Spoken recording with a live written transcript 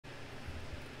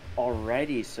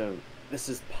Alrighty, so this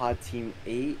is Pod Team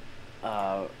 8.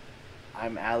 Uh,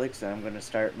 I'm Alex, and I'm going to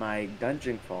start my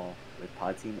dungeon crawl with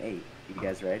Pod Team 8. You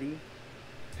guys ready?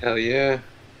 Hell yeah.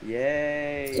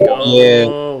 Yay! Yeah.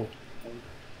 Go.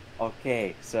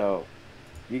 Okay, so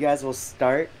you guys will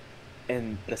start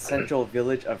in the central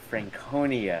village of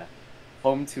Franconia,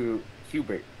 home to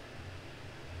Hubert.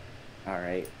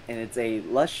 Alright, and it's a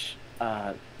lush,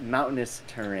 mountainous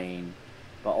terrain,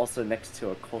 but also next to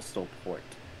a coastal port.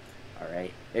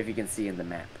 Alright, if you can see in the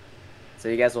map. So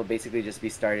you guys will basically just be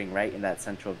starting right in that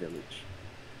central village.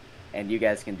 And you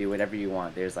guys can do whatever you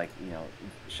want. There's like,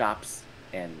 shops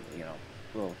and,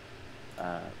 little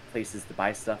places to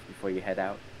buy stuff before you head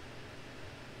out.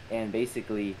 And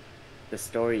basically, the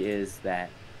story is that,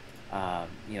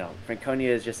 Franconia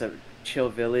is just a chill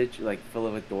village, like, full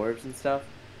of dwarves and stuff.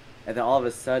 And then all of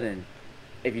a sudden,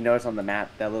 if you notice on the map,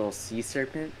 that little sea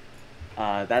serpent,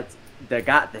 they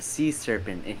got the sea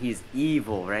serpent, and he's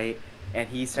evil, right? And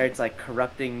he starts like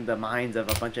corrupting the minds of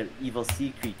a bunch of evil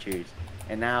sea creatures,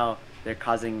 and now they're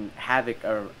causing havoc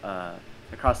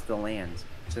across the lands.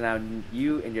 So now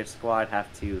you and your squad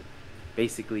have to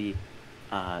basically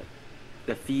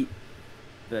defeat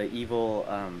the evil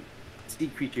sea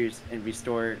creatures and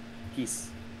restore peace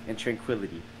and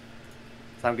tranquility.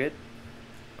 Sound good?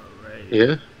 Alright.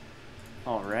 Yeah.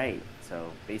 All right.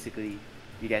 So basically,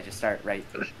 you guys just start right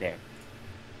there.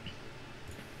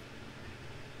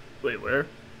 Wait, where?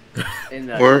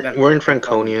 We're in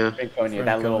Franconia. Franconia,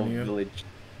 that little Franconia. village,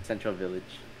 central village.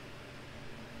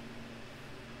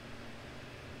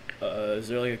 Is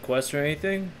there like a quest or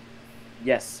anything?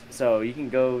 Yes. So you can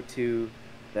go to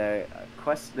the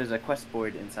quest. There's a quest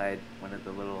board inside one of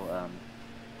the little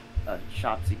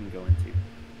shops you can go into.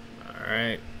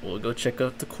 Alright, we'll go check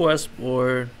out the quest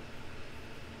board.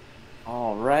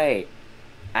 All right.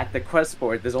 At the quest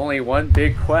board, there's only one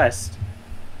big quest.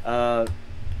 Go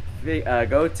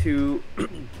to.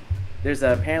 There's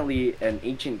apparently an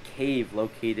ancient cave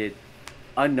located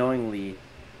unknowingly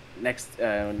next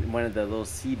in one of the little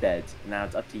seabeds. Now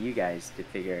it's up to you guys to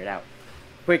figure it out.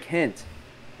 Quick hint.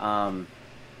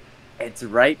 It's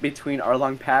right between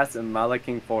Arlong Pass and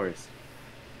Malaking Forest.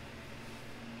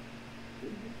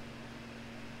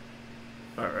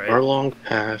 Alright. Arlong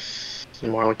Pass,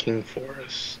 Marling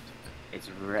Forest. It's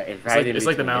right. It's It's right like, in it's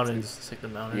like the between. mountains. It's like the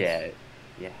mountains. Yeah.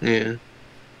 Yeah. Yeah.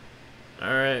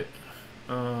 Alright.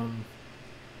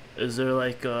 Is there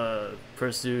like a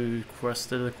person who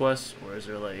quested the quest, or is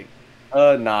there like?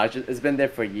 No, it's been there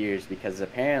for years because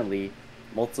apparently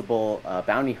multiple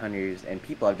bounty hunters and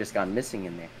people have just gone missing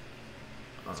in there.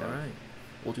 So- Alright.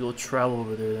 We'll go travel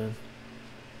over there then.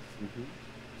 Mm-hmm.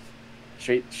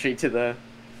 Straight to the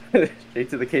straight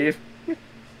to the cave.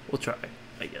 We'll try,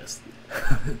 I guess.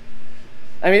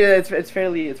 I mean, it's a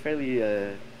fairly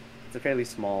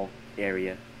small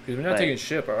area. Because we're not But- taking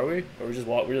ship, are we? Or we just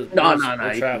walk? We're just No.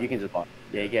 we're You can just walk.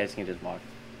 Yeah, you guys can just walk.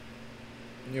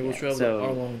 Yeah, we'll yeah, travel so-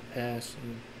 Arlong Pass.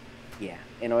 Yeah.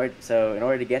 In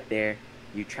order to get there,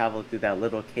 you travel through that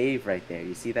little cave right there.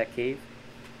 You see that cave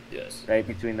Yes. right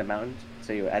between the mountains.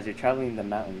 So as you're traveling the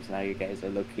mountains, now you guys are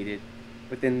located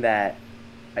within that.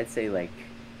 I'd say like,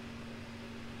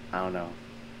 I don't know,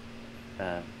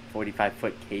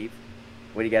 45-foot cave.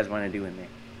 What do you guys want to do in there?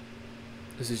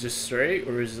 Is it just straight,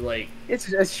 or is it like? It's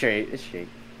straight. It's straight.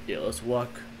 Yeah, let's walk.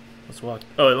 Let's walk.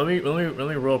 Oh, let me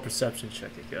roll a perception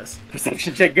check, I guess.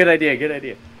 Perception check. Good idea. Good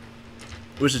idea.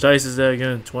 Which dice is that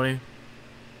again? 20.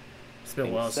 It's been a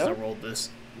Think while so? since I rolled this.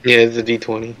 Yeah, it's a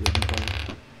D20.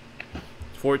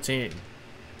 14.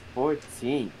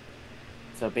 14.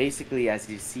 So basically, as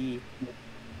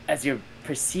you're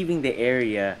perceiving the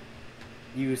area,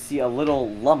 you see a little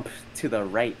lump to the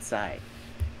right side.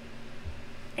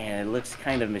 And it looks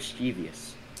kind of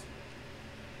mischievous.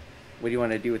 What do you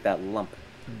want to do with that lump?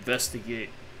 Investigate.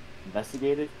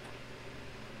 Investigate it?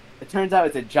 It turns out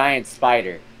it's a giant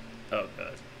spider. Oh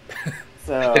god.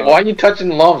 So Why are you touching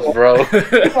lumps, bro?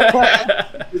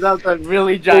 that's a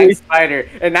really giant spider,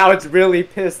 and now it's really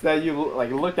pissed that you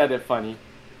like looked at it funny.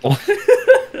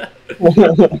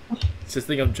 Just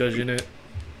think I'm judging it.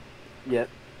 Yep.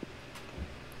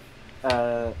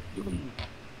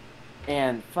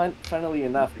 And funnily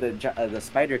enough, the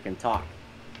spider can talk.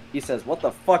 He says, "What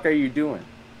the fuck are you doing?"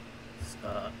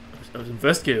 I was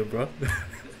investigating, bro.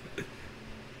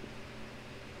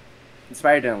 The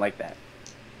spider didn't like that.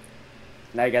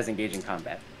 Now you guys engage in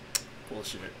combat.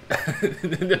 Bullshit.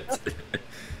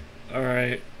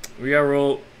 Alright. We got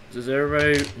roll. Does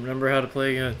everybody remember how to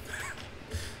play again?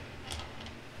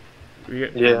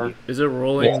 Yeah. Is it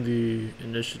rolling the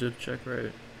initiative check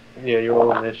right? Yeah, you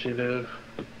roll initiative.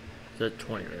 Is that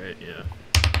 20, right? Yeah.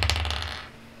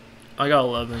 I got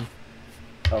 11.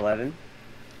 11.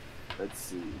 Let's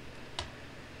see.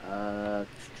 For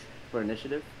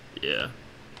initiative. Yeah.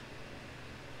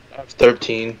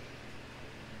 13.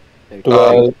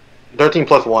 12. 13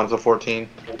 plus 1, so 14.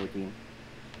 14.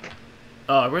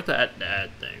 Oh, I wrote that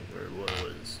thing where what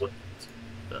was.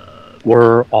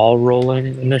 We're all rolling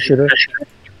initiative.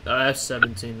 I have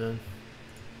 17 then.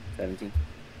 17.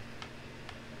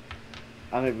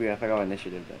 I don't know if I got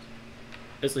initiative does.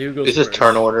 It's like who goes This is first?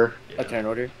 turn order. Yeah. A turn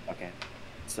order? Okay.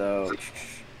 So,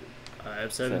 I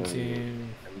have 17.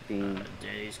 17.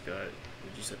 Danny's got, what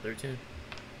did you say, 13?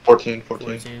 14.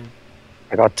 14.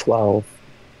 I got 12.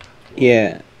 12.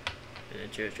 Yeah. And then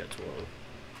Cherish got 12.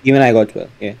 Even I got 12.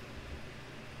 Yeah.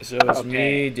 So it's Okay.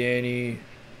 me, Danny,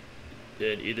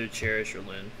 then either Cherish or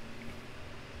Lynn.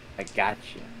 I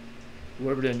gotcha.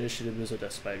 Whoever the initiative is with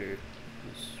that spider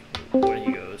is where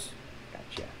he goes.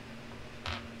 Gotcha.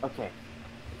 Okay.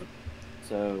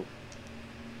 So,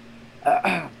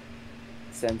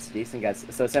 since Jason got...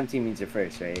 So 17 means you're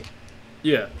first, right?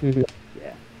 Yeah.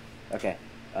 Yeah. Okay.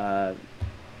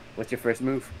 What's your first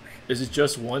move? Is it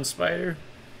just one spider?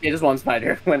 Yeah, just one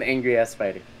spider. One angry-ass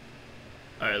spider.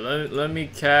 Alright, let me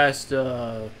cast,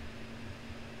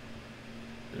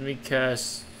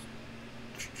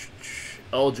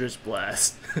 Eldritch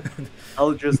Blast.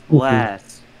 Eldritch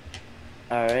Blast.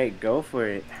 Alright, go for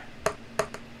it.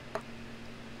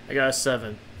 I got a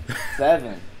 7.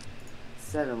 7.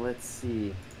 7, let's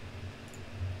see.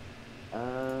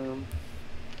 I'm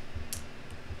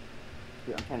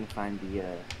trying to find the,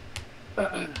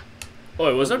 Oh,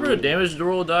 wait, was that for the damage to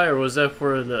roll die, or was that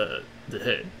for the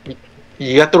hit?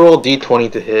 You have to roll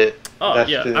D20 to hit. Oh, That's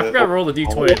yeah, the- I forgot to roll the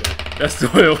d20. That's the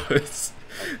way it was.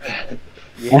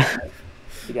 yeah.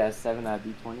 You got a 7 out of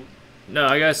D20? No,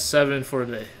 I got 7 for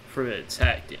the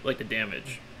attack, like the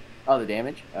damage. Oh, the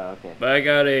damage? Oh, okay. But I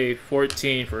got a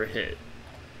 14 for a hit.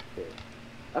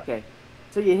 Okay.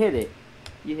 So you hit it.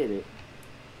 You hit it.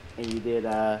 And you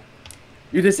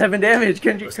did 7 damage.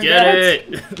 Let's get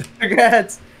it!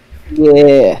 Congrats!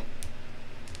 Yeah.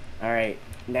 Alright.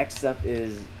 Next up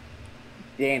is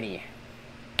Danny.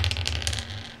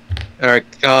 Alright,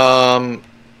 I'm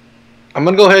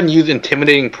gonna go ahead and use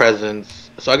Intimidating Presence.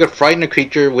 So I could frighten a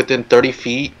creature within 30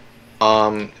 feet.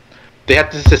 They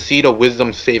have to succeed a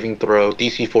Wisdom saving throw,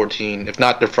 DC 14. If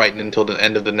not, they're frightened until the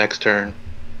end of the next turn.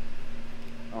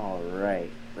 Alright.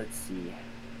 Let's see.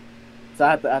 So I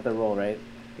have to roll, right?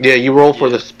 Yeah, you roll for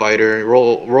Yeah. the spider.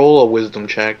 Roll a Wisdom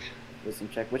check. Wisdom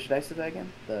check. Which dice is that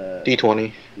again? The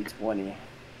D20. D20.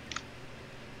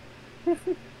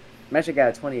 Imagine I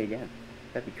got a 20 again.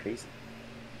 That'd be crazy.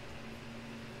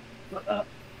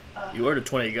 You are the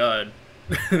 20 god.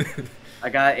 I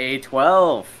got a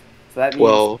 12. So that means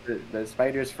 12. the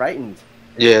spider's frightened.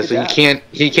 Yeah, Good so job.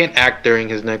 he can't act during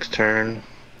his next turn.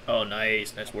 Oh,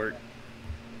 nice. Nice work.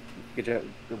 Good job.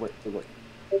 Good work. Good work.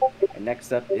 And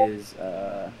next up is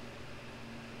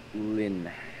Lynn.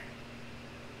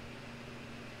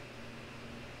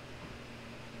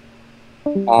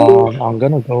 I'm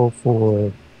gonna go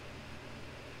for.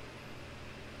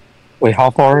 Wait,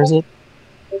 how far is it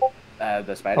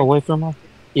The spider. away from us?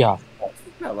 Yeah,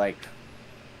 Not like,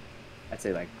 I'd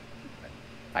say like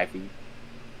 5 feet.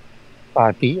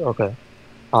 5 feet. Okay.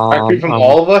 5 feet from I'm-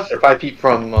 all of us, or 5 feet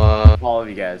from? All of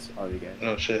you guys. All of you guys.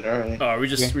 No shit. All right. Oh, we're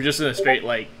just in a straight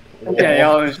like wall, Yeah,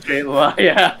 y'all in a straight line.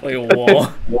 Yeah. like a wall.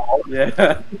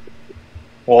 Yeah.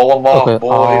 Wall 'em off, Okay,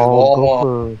 boys. I'll Wall 'em go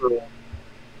off. for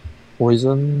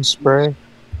poison spray,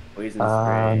 Poison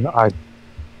and spray. I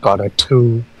got a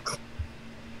 2.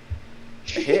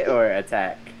 Hit or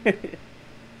attack?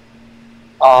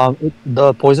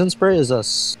 The poison spray is a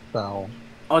spell.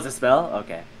 Oh, it's a spell?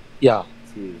 Okay. Yeah,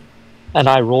 2. and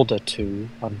I rolled a 2,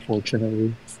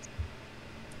 unfortunately.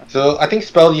 So I think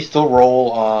spell you still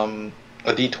roll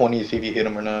a D20 to see if you hit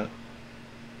him or not.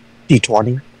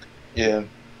 D20. Yeah.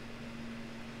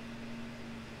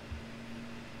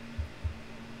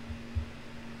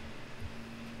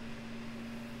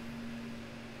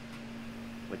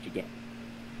 What'd you get?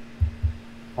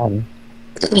 Um,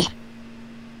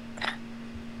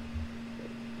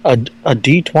 a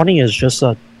D20 is just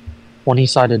a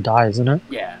 20-sided die, isn't it?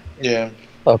 Yeah. Yeah.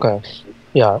 Okay.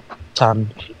 Yeah,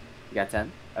 10. You got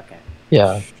 10? Okay.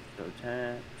 Yeah. So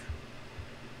 10.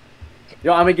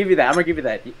 Yo, I'm gonna give you that. I'm gonna give you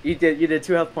that. You did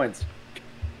 2 health points.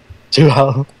 2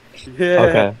 health. Yeah.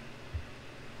 Okay.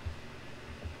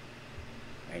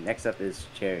 Alright, next up is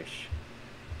Cherish.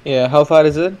 Yeah, how far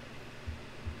is it?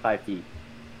 5 feet.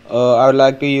 I would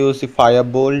like to use the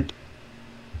firebolt.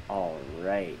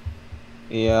 Alright.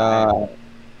 Yeah,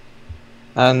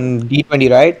 and D20,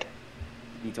 right?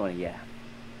 D20, yeah.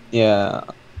 Yeah.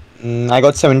 I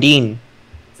got 17.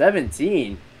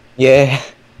 17? Yeah.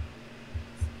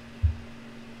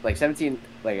 Like 17,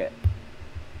 like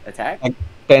attack? Like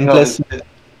 10 No, plus. Like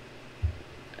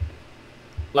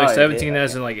Oh, it hit, 17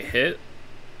 as okay. in like a hit.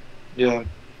 yeah.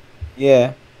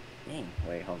 Yeah. Dang,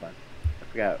 wait, hold on. I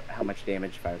forgot how much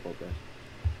damage Firebolt does.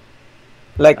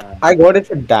 Like, Uh, I got it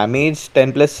for damage.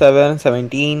 10 plus 7,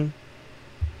 17.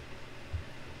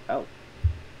 oh.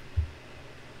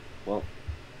 Well,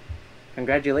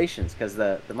 congratulations, because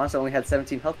the monster only had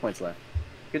 17 health points left.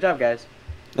 Good job, guys.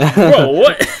 Bro,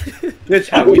 what? Good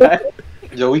job, guys.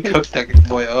 Yo, we cooked that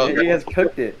boy up. You guys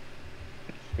cooked it.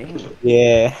 Dang.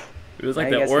 Yeah. It was Now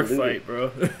like you that guys orc can loot fight,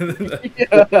 bro.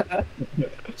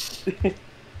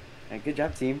 Good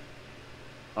job, team.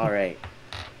 Alright.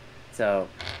 So,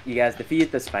 you guys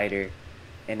defeated the spider,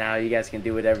 and now you guys can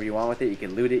do whatever you want with it. You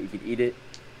can loot it, you can eat it.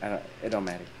 It don't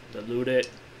matter. Loot it.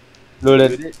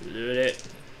 Loaded. Loot it. Loot it.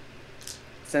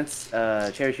 Since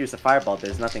Cherish used a fireball,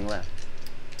 there's nothing left.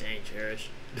 Dang, Cherish.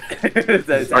 It's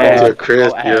Friends ash. are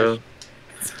crisp, All ash. yo.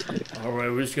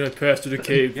 Alright, we're just gonna pass through the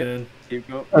cave Yep. then. Keep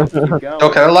going. Keep going. Yo,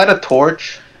 can I light a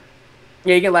torch?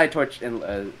 Yeah, you can light a torch and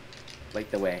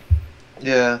light the way.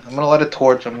 Yeah, I'm gonna light a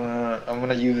torch. I'm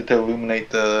gonna use it to illuminate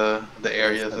the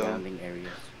area, so Surrounding areas.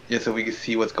 yeah, so we can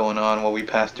see what's going on while we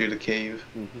pass through the cave.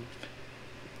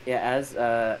 Yeah, as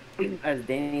as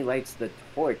Danny lights the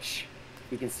torch,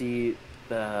 you can see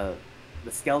the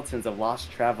skeletons of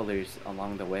lost travelers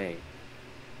along the way,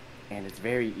 and it's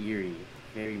very eerie,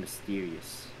 very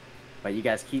mysterious. But you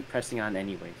guys keep pressing on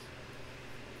anyways,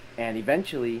 and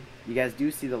eventually you guys do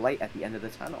see the light at the end of the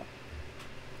tunnel.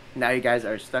 Now you guys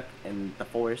are stuck in the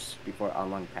forest before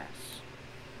Along Pass.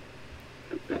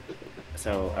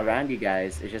 So around you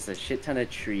guys is just a shit ton of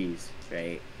trees,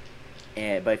 right?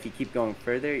 But if you keep going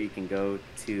further, you can go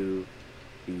to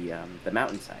the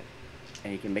mountainside,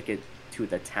 and you can make it to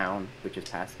the town, which is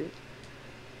past it.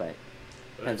 But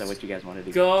depends on what you guys want to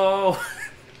do. Go!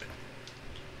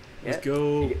 Yeah. Let's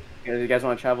go. You guys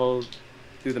want to travel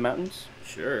through the mountains?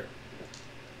 Sure.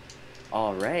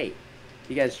 All right.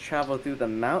 You guys travel through the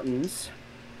mountains,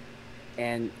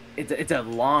 and it's a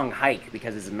long hike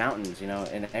because it's mountains, you know,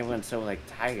 and everyone's so like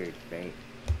tired, right?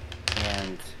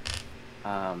 And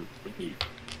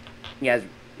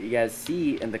you guys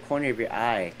see in the corner of your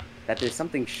eye that there's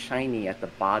something shiny at the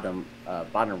bottom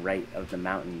right of the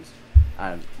mountains,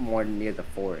 more near the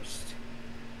forest.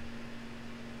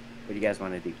 What do you guys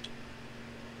want to do?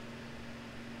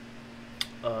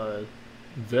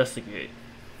 Investigate.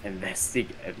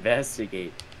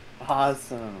 Investigate.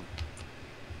 Awesome.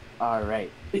 All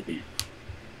right.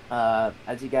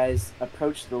 As you guys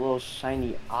approach the little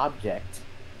shiny object,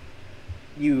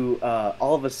 you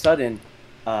all of a sudden,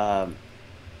 a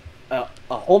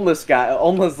homeless guy, a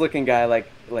homeless-looking guy,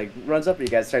 like runs up to you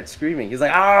guys, starts screaming. He's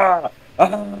like, ah!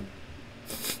 What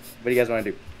do you guys want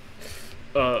to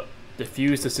do?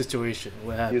 Diffuse the situation.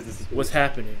 What happened? Diffuse the situation. What's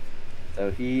happening?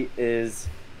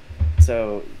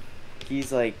 So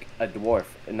he's like a dwarf,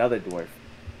 another dwarf.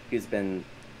 He's been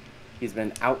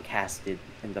outcasted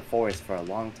in the forest for a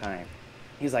long time.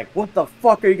 He's like, what the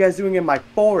fuck are you guys doing in my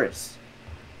forest?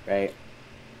 Right?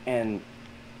 And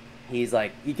he's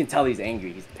like, you can tell he's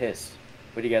angry, he's pissed.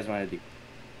 What do you guys want to do?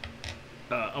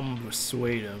 I'm gonna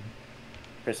persuade him.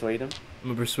 Persuade him? I'm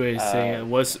gonna persuade him, saying,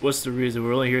 "What's the reason?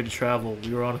 We're only here to travel.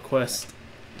 We were on a quest."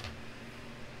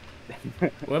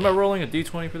 What am I rolling a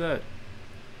d20 for that?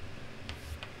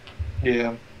 Yeah.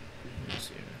 Let me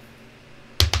see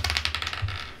here.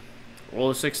 Roll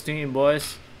a 16,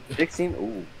 boys. 16?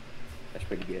 Ooh, that's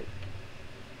pretty good.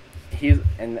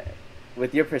 And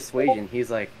with your persuasion,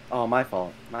 he's like, oh, my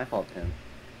fault, Tim.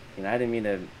 You know, I didn't mean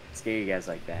to scare you guys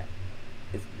like that.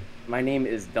 My name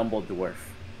is Dumbledore.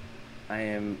 I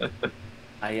am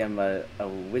a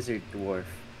wizard dwarf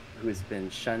who has been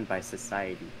shunned by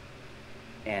society.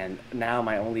 And now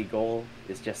my only goal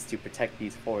is just to protect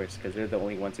these forests because they're the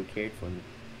only ones who cared for me.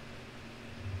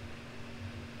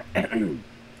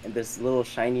 And this little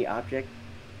shiny object,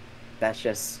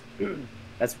 that's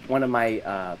one of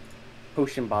my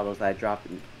potion bottles that I dropped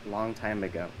a long time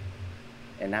ago.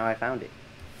 And now I found it.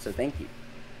 So thank you.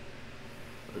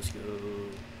 Let's go.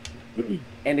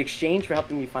 In exchange for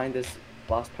helping me find this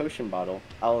lost potion bottle,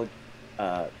 I'll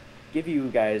give you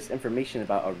guys information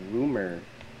about a rumor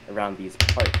around these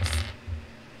parts.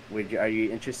 Are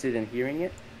you interested in hearing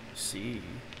it? See.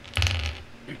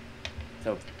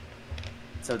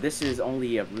 So this is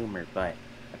only a rumor, but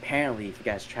apparently if you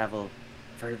guys travel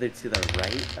further to the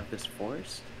right of this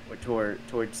forest, or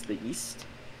towards the east,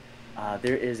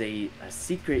 there is a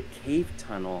secret cave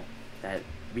tunnel that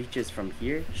reaches from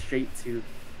here straight to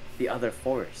the other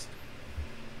forest.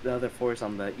 the other forest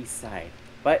on the east side,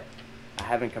 but I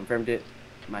haven't confirmed it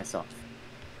myself.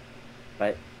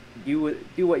 But do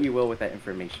what you will with that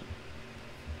information.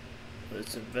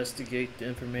 Let's investigate the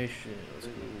information. Let's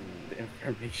go. The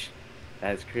information.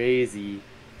 That's crazy.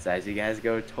 So as you guys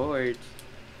go towards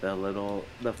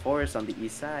the forest on the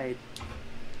east side,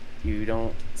 you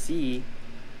don't see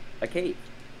a cave.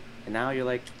 And now you're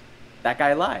like, that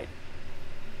guy lied.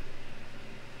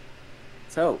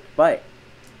 So, but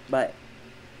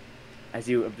as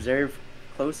you observe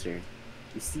closer,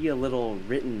 you see a little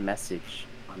written message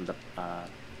on the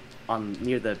on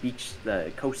near the beach,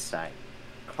 the coast side,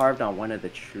 carved on one of the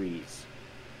trees.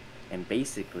 And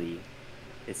basically,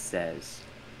 it says,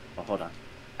 "Oh, hold on,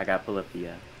 I gotta pull up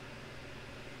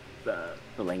the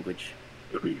language."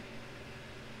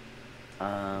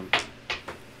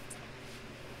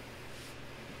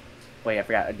 Wait, I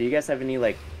forgot. Do you guys have any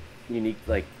like unique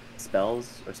like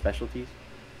spells or specialties?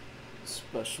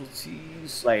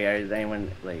 Specialties. Like, is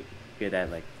anyone like good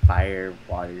at like fire,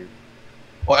 water,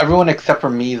 Well, everyone except for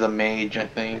me is a mage, I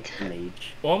think.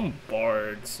 mage? Well, I'm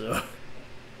bard, so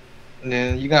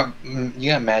Yeah, you got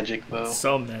magic though.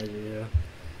 some magic, yeah.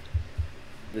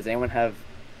 Does anyone have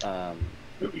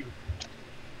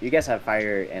you guys have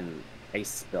fire and ice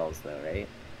spells though, right?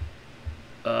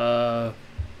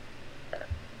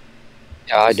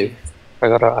 Yeah, I do. I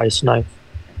got an ice knife.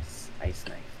 Ice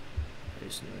knife,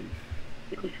 Ice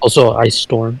knife. Also, ice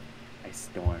storm. ice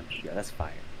storm. Yeah, that's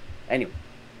fire. Anyway,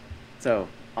 so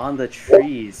on the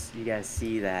trees, you guys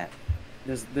see that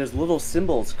there's little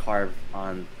symbols carved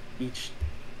on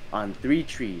three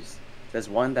trees. There's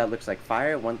one that looks like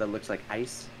fire, one that looks like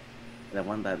ice, and then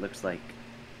one that looks like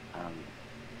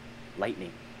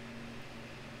lightning.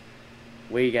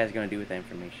 What are you guys gonna do with that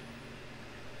information?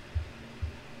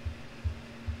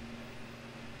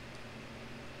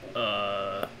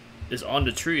 Is on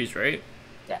the trees, right?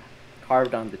 Yeah,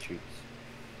 carved on the trees.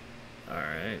 All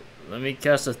right. Let me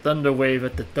cast a thunder wave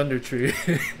at the thunder tree.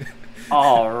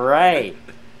 All right.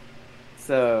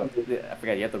 So I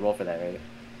forgot you have to roll for that, right?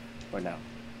 Or no?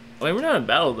 Wait, we're not in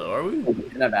battle though, are we?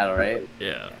 In that battle, right?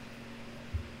 Yeah.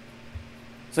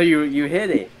 So you hit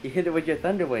it. You hit it with your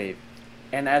thunder wave,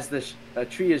 and as the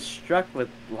tree is struck with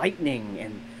lightning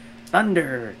and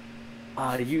thunder,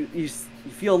 you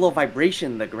feel a little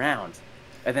vibration in the ground,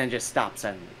 and then just stop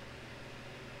suddenly.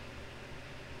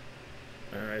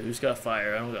 All right. Who's got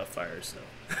fire? I don't got fire, so.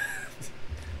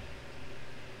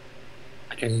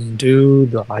 I can do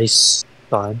the ice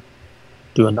side.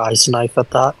 Do an ice knife at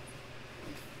that.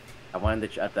 I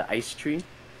wanted at the ice tree.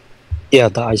 Yeah,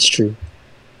 the ice tree.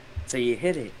 So you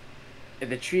hit it, and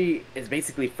the tree is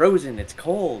basically frozen. It's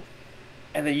cold,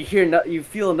 and then you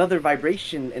feel another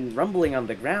vibration and rumbling on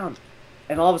the ground,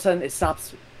 and all of a sudden it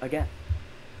stops again.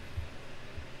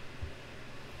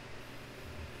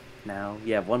 Now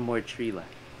you have one more tree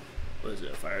left. What is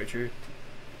it? A fire tree?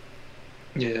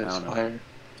 Yeah, I it's don't know. fire.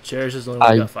 Cherish is the only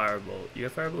one who got firebolt. You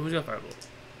got firebolt? Who's got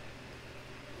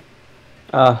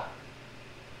firebolt?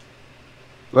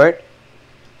 What?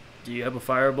 Do you have a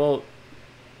firebolt?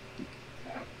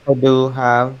 I do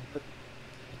have.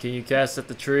 Can you cast at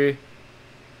the tree?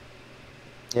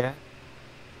 Yeah.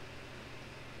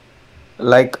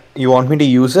 Like, you want me to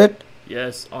use it?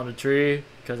 Yes, on the tree,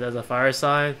 because there's a fire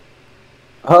sign.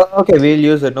 Oh, okay, we'll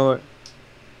use it. No.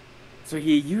 So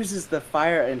he uses the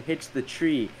fire and hits the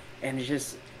tree, and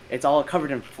it's all covered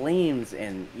in flames,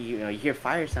 and you hear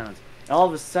fire sounds. And all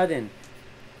of a sudden,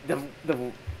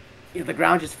 the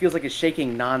ground just feels like it's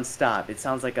shaking nonstop. It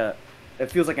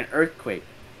feels like an earthquake,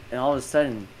 and all of a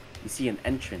sudden you see an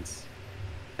entrance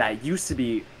that used to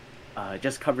be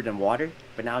just covered in water,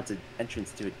 but now it's an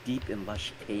entrance to a deep and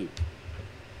lush cave.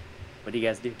 What do you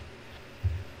guys do?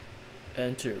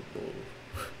 Enter, bull.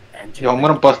 Enter. Yo, I'm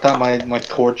gonna bust out my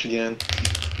torch again.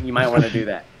 You might want to do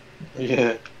that.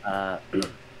 Yeah.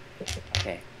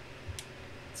 Okay.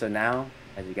 So now,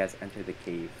 as you guys enter the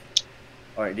cave,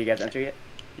 or do you guys enter yet?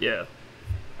 Yeah.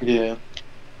 Yeah.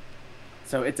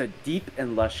 So it's a deep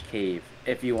and lush cave.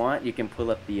 If you want, you can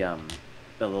pull up the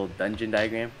little dungeon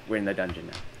diagram. We're in the dungeon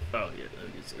now. Oh, yeah.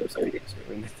 I'm sorry.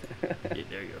 Yeah, there you go.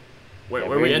 Yeah, Where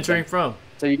we're are we in the entering from?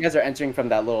 So you guys are entering from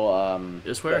that little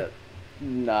This where?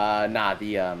 the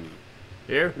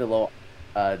Here? little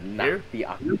not Here? the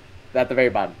at the very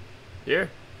bottom. Here?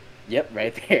 Yep,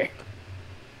 right there.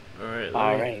 Alright.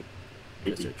 All right.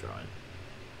 Let's start drawing.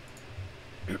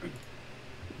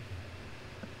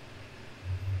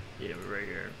 Yeah, we're right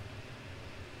here.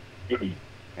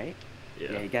 Right?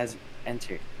 Yeah. Yeah, you guys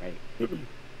enter, right?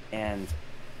 And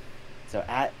so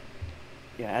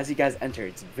as you guys enter,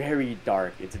 it's very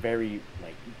dark. It's very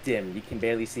like dim. You can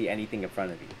barely see anything in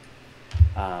front of you.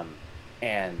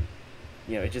 and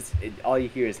all you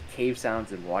hear is cave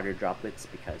sounds and water droplets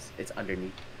because it's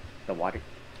underneath the water.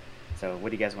 So what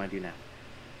do you guys want to do now?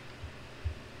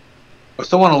 I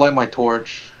still want to light my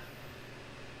torch.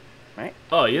 Right?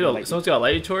 Oh, someone's got a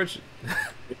lighting torch.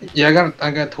 Yeah,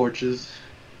 I got torches.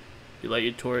 You light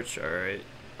your torch. All right.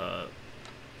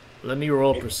 Let me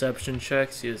roll a perception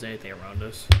check. See if there's anything around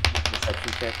us.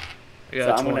 Perception check. I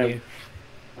got So 20.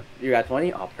 You got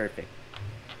 20? Oh, perfect.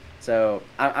 So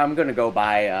I'm gonna go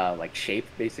by like shape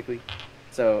basically.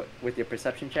 So with your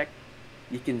perception check,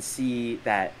 you can see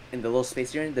that in the little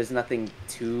space you're in, there's nothing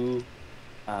too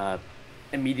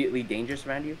immediately dangerous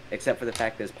around you, except for the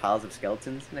fact there's piles of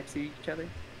skeletons next to each other.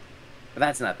 But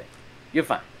that's nothing. You're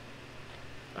fine.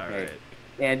 All Okay. right.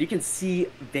 And you can see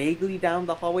vaguely down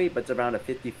the hallway, but it's around a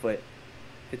 50-foot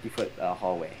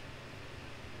hallway.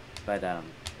 But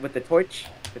with the torch,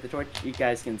 you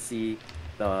guys can see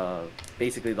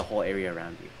basically the whole area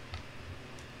around you,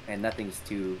 and nothing's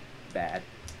too bad.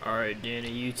 All right,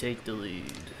 Danny, you take the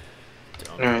lead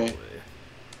down the Alright.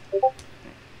 hallway.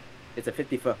 It's a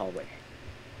 50-foot hallway.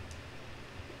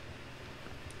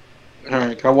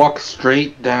 Alright, can I walk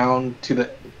straight down to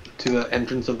the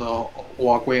entrance of the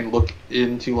walkway and look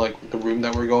into like the room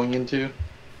that we're going into?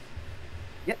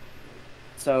 Yep.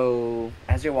 So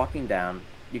as you're walking down,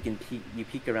 you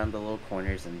peek around the little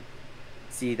corners and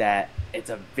see that it's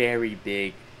a very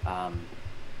big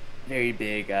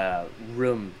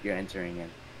room you're entering in.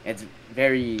 It's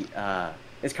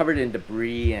it's covered in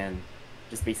debris and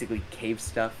just basically cave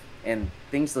stuff, and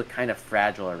things look kind of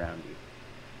fragile around you.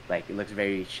 Like, it looks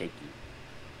very shaky.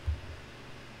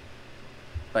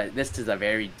 But this is a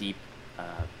very deep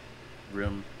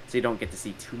room, so you don't get to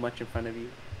see too much in front of you,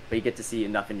 but you get to see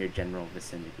enough in your general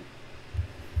vicinity.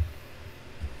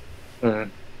 Alright.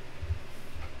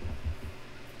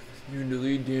 You in the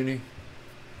lead, Danny.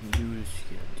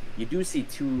 You do see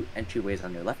two entryways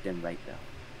on your left and right, though.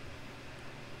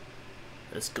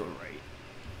 Let's go right.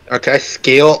 Okay,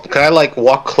 can I like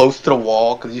walk close to the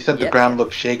wall? Because you said the Yeah. ground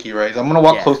looks shaky, right? So I'm gonna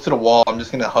walk Yeah. close to the wall. I'm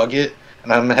just gonna hug it,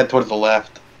 and I'm gonna head towards the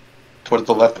left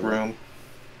room.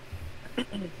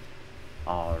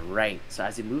 All right. So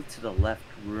as you move to the left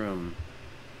room,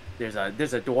 there's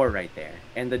a door right there,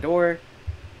 and the door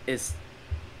is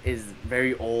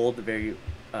very old, very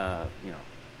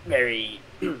very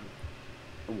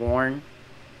worn,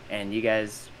 and you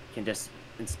guys can just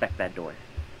inspect that door.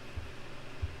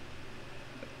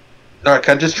 Alright,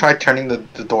 can I just try turning the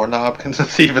doorknob and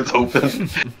see if it's open?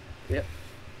 Yep.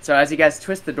 So as you guys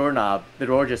twist the doorknob, the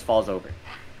door just falls over,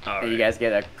 All and right. you guys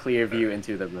get a clear view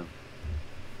into the room.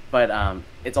 But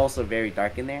it's also very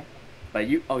dark in there. But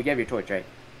you have your torch, right?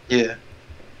 Yeah.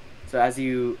 So as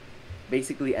you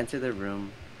basically enter the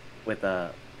room with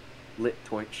a lit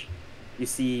torch, you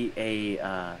see a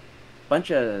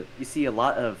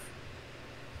lot of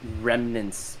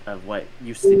remnants of what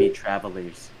used to be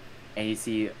travelers, and you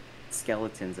see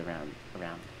skeletons around.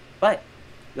 But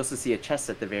you also see a chest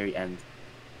at the very end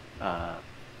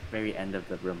of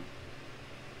the room.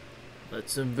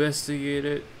 Let's investigate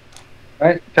it.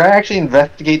 Alright, can I actually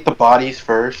investigate the bodies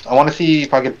first? I want to see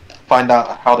if I could find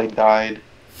out how they died.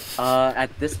 At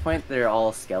this point, they're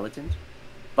all skeletons,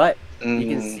 but you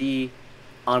can see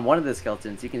on one of the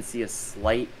skeletons, you can see a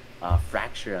slight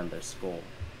fracture on their skull.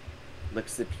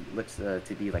 Looks to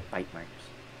be like bite marks.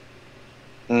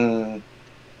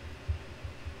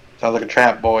 Sounds like a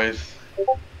trap, boys.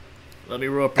 Let me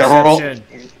roll a Can I roll-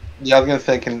 perception. Yeah, I was gonna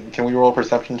say, can we roll a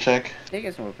perception check? Yeah, you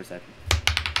guys can roll perception.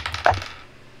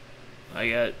 I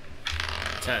got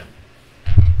 10.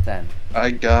 10,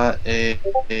 I got a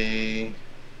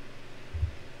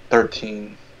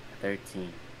 13.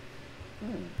 13.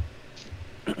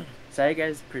 So you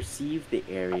guys perceive the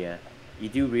area. You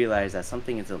do realize that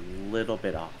something is a little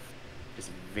bit off.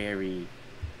 Just very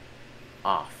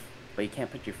off. But you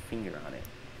can't put your finger on it.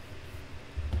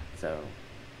 So,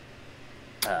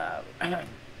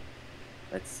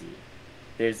 let's see.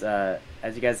 There's, as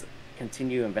you guys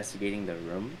continue investigating the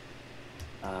room,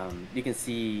 you can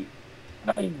see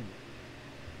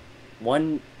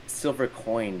one silver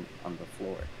coin on the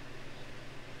floor.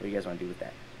 What do you guys want to do with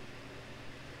that?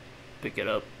 Pick it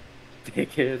up.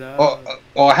 Pick it up.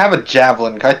 Well, I have a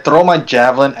javelin. Can I throw my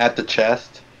javelin at the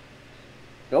chest?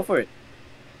 Go for it.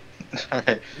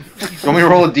 Alright. You want me to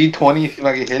roll a d20, see if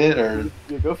I can hit it, or...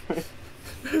 Yeah, go for it.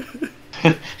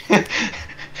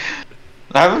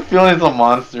 I have a feeling it's a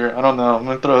monster. I don't know. I'm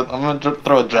gonna throw a I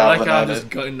like javelin how I'm at just it.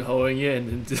 gun hoeing in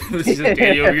and just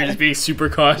Danny over here just being super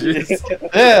cautious.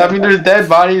 Yeah, I mean, there's dead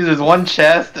bodies. There's one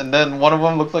chest, and then one of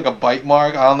them looks like a bite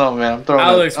mark. I don't know, man. I'm throwing.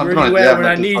 Alex, I'm where throwing you a at javelin when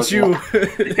I at need this you?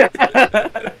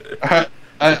 fucking wall.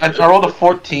 I rolled a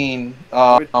 14.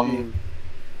 14.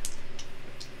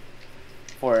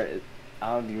 For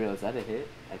I don't even realize that a hit.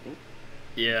 I think.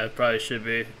 Yeah, it probably should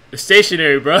be. It's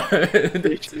stationary, bro.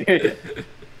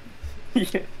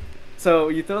 Yeah. So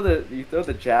you throw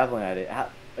the javelin at it.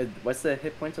 What's the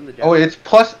hit points on the Oh, javelin? it's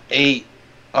 +8.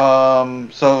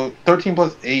 So 13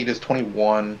 plus 8 is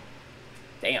 21.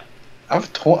 Damn. I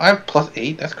have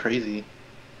 +8. That's crazy.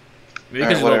 Maybe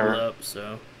Alright, because you leveled whatever. up,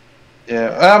 so.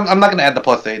 Yeah, I'm not gonna add the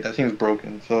 +8. That seems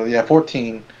broken. So yeah,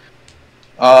 14.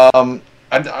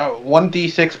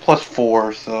 1d6 plus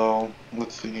 4. So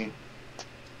let's see.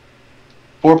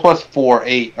 4 plus 4,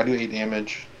 8. I do 8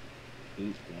 damage. 8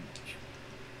 damage.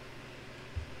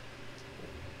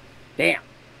 Damn.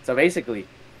 So basically,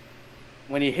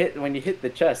 when you hit the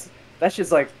chest, that's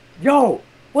just like, yo,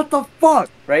 what the fuck,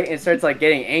 right? And it starts like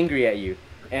getting angry at you,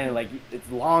 and like its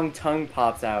long tongue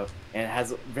pops out, and it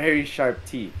has very sharp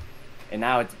teeth, and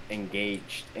now it's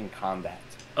engaged in combat.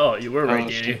 Oh, you were right, Oh,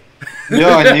 Danny. shit.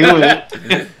 Yeah, I knew it.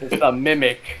 It's a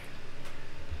mimic.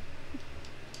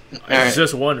 It's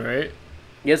just one, right?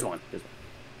 Here's one. Here's one.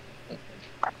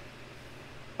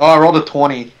 Oh, I rolled a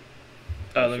 20.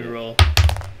 Oh, let me roll.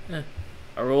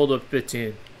 I rolled a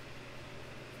 15.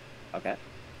 Okay.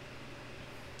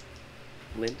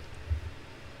 Lynn.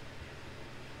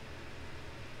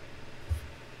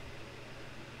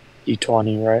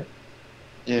 D20, right?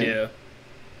 Yeah.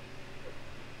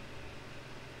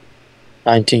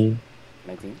 19.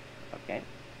 19. Okay.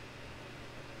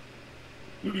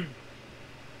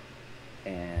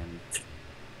 And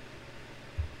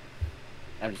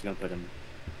I'm just gonna put him.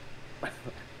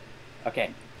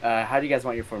 Okay. How do you guys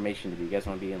want your formation to be? You guys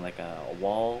want to be in like a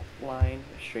wall line,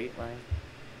 a straight line?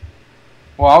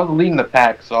 Well, I was leading the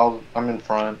pack, so I'm in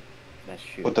front That's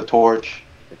true. with the torch.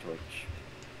 The torch.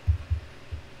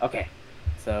 Okay.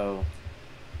 So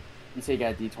you say you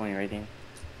got a D20 rating.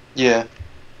 Yeah.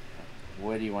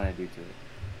 What do you want to do to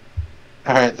it?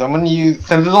 Alright, so I'm gonna use,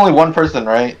 since there's only one person,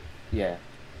 right? Yeah.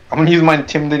 I'm gonna use my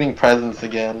intimidating presence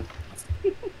again.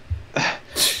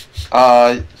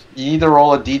 You need to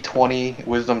roll a d20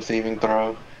 wisdom saving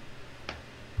throw.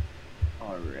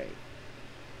 Alright.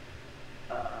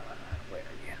 Where are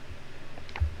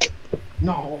you?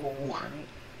 No. Alright.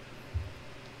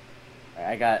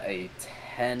 I got a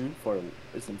 10 for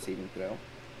wisdom saving throw.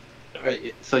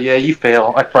 Alright, so yeah, you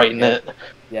fail. I frighten it.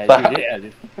 Yeah, But- dude, yeah,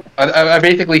 dude. I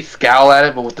basically scowl at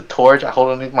it, but with the torch, I hold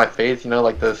it underneath my face, you know,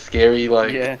 like the scary,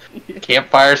 like, Yeah.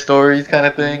 campfire stories kind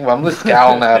of thing. But I'm just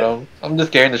scowling at him. I'm just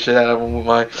scaring the shit out of him with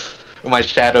my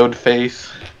shadowed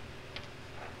face.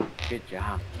 Good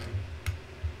job.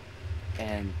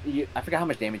 And I forgot how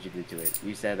much damage you did to it.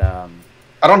 You said, I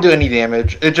don't do any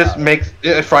damage. It just Oh.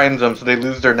 it frightens them, so they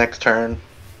lose their next turn.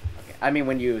 okay. I mean,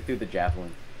 when you threw the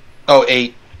javelin. Oh,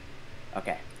 8.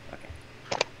 Okay. Okay.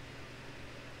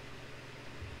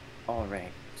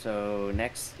 Alright. So,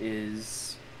 next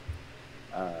is,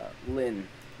 Lynn.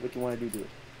 What do you want to do to it?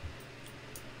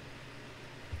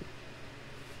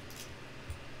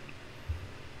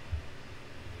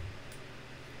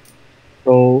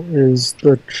 So is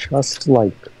the chest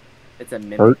like It's a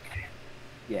mimic. hurt?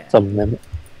 Yeah. Some mimic?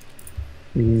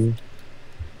 Mm,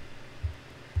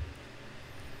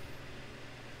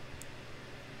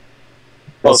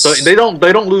 Oh, so that's- they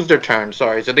don't lose their turn.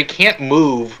 Sorry, so they can't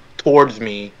move towards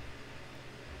me,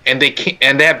 and they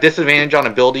have disadvantage on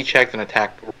ability checks and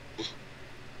attack rolls.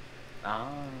 Ah.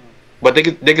 But they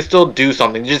can still do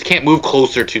something. They just can't move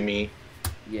closer to me.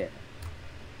 Yeah.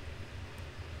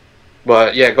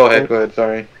 But yeah, go ahead. Go ahead.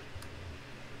 Sorry.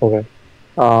 Okay.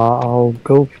 I'll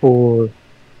go for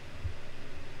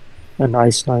an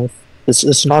ice knife.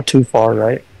 It's not too far,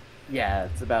 right? Yeah,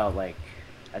 it's about, like,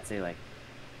 I'd say, like,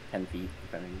 10 feet,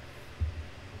 depending.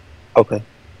 Okay.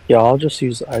 Yeah, I'll just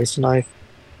use ice knife.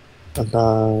 And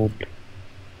then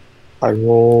I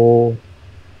roll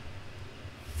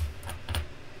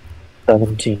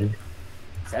 17.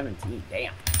 17,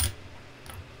 damn.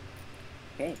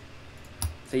 Okay.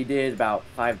 So you did about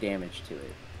 5 damage to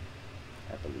it,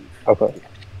 I believe. Okay.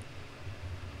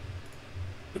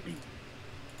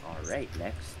 Alright,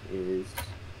 next is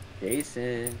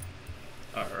Jason.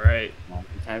 Alright.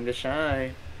 Time to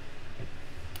shine.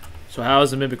 So how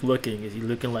is the mimic looking? Is he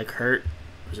looking like hurt?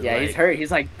 Or is it Yeah, like... he's hurt.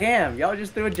 He's like, damn, y'all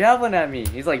just threw a javelin at me.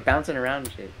 He's like bouncing around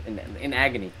and shit in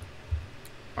agony.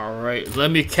 Alright,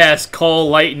 let me cast Call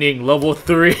Lightning, level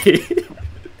 3.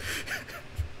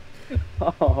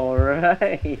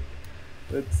 Alright.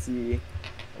 Let's see.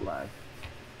 Hold on.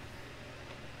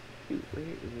 Dude, where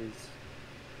is...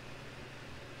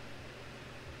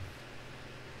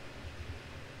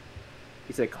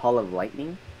 He said Call of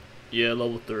Lightning? Yeah,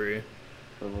 level 3.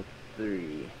 Level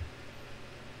 3.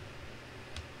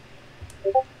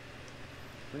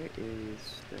 Where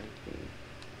is the thing?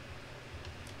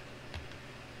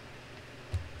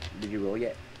 Did you roll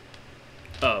yet?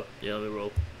 Oh, yeah, let me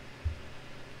roll.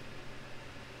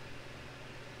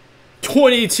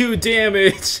 22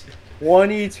 damage!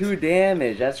 22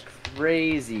 damage. That's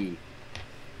crazy.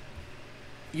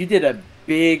 You did a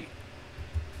big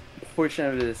portion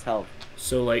of his health.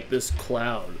 So, like, this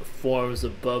cloud forms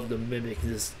above the mimic,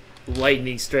 and this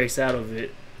lightning strikes out of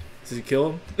it. Does it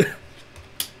kill him?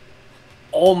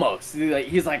 Almost.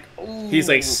 He's like, ooh, He's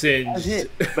like that's singed.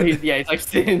 it. But he's like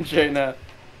singed right now.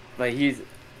 But you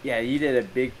did a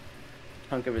big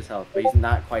chunk of his health, but he's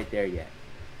not quite there yet.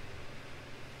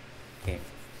 Okay.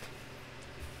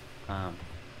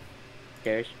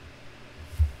 Garish?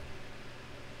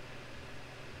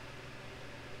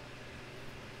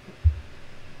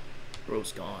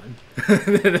 Bro's gone.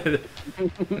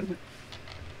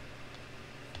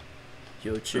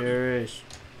 Yo, Cherish.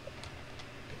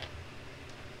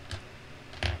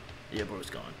 Yeah, bro's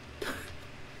gone.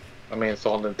 My man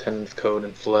saw the attendance code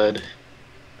and fled.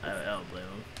 I don't blame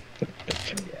him.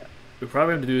 Yeah. We're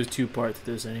probably going to do a two-part to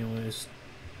this anyways.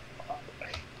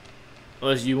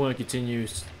 Unless you want to continue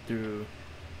through...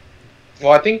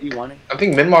 Well, I think You want it?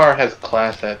 Myanmar has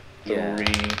class at 3. Yeah.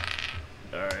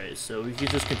 Alright, so we can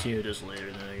just continue this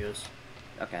later then, I guess.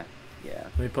 Okay. Yeah.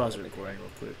 Let me pause the recording real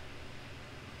quick.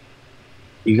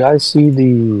 You guys see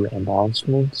the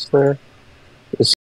announcements there?